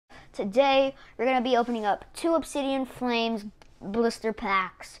today we're going to be opening up 2 Obsidian Flames blister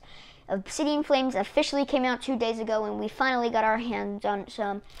packs. Obsidian Flames officially came out 2 days ago, and we finally got our hands on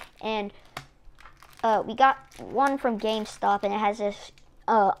some. And we got one from GameStop, and it has this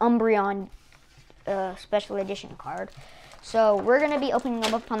Umbreon special edition card. So we're going to be opening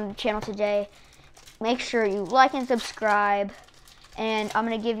them up on the channel today. Make sure you like and subscribe, and I'm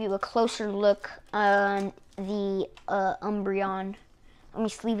going to give you a closer look on the Umbreon. Let me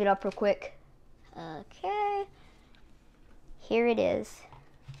sleeve it up real quick. Okay, here it is.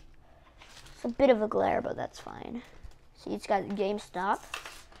 It's a bit of a glare, but that's fine. See, it's got GameStop.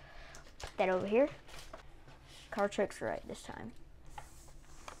 Put that over here. Card trick's right this time.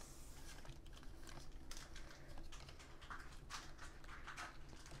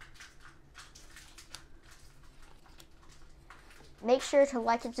 Make sure to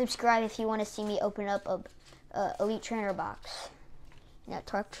like and subscribe if you want to see me open up a Elite Trainer box. Now,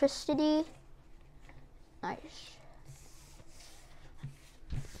 Toxicity. Nice.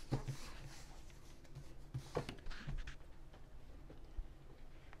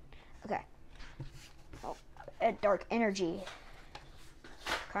 Okay. Oh, Dark Energy.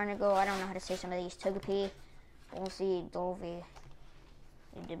 Carnigo. I don't know how to say some of these. Togepi. Wolsey. Dolby.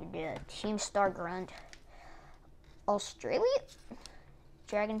 Team Star Grunt. Australia?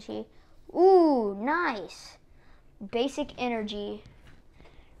 Dragon Tea. Ooh, nice. Basic Energy.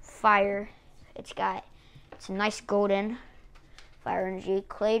 Fire. It's a nice golden Fire Energy.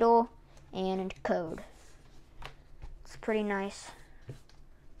 Claydol and Code. It's pretty nice.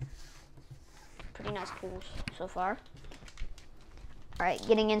 Pretty nice pulls so far. Alright,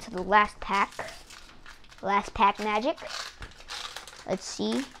 getting into the last pack. Last pack magic. Let's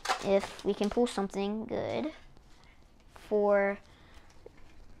see if we can pull something good for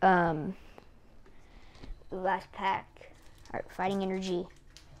the last pack. Alright, Fighting Energy.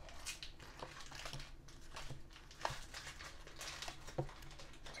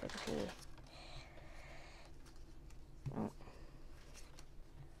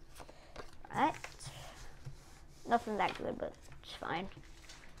 Alright. Nothing that good, but it's fine.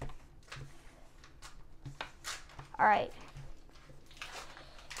 Alright.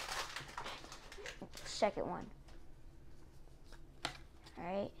 Second one.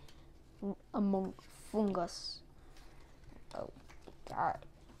 Alright. Among Fungus. Oh, God.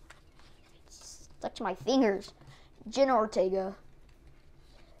 It's stuck to my fingers. Jenna Ortega.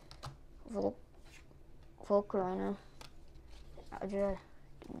 Volcarona.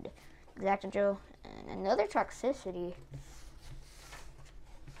 Exactajo. And another Toxicity.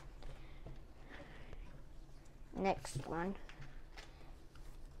 Next one.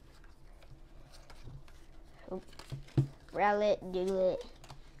 Oh. Rowlet, Diglett,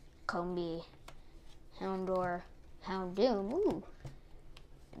 Combi, Houndour, Houndoom, ooh,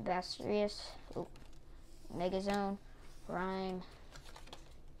 Bastarius, ooh, Megazone, Rhyme,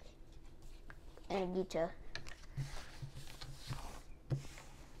 and Gita.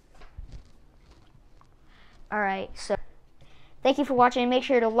 Alright, so thank you for watching. Make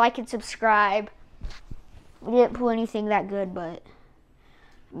sure to like and subscribe. We didn't pull anything that good, but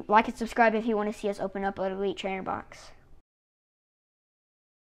like and subscribe if you want to see us open up an Elite Trainer box.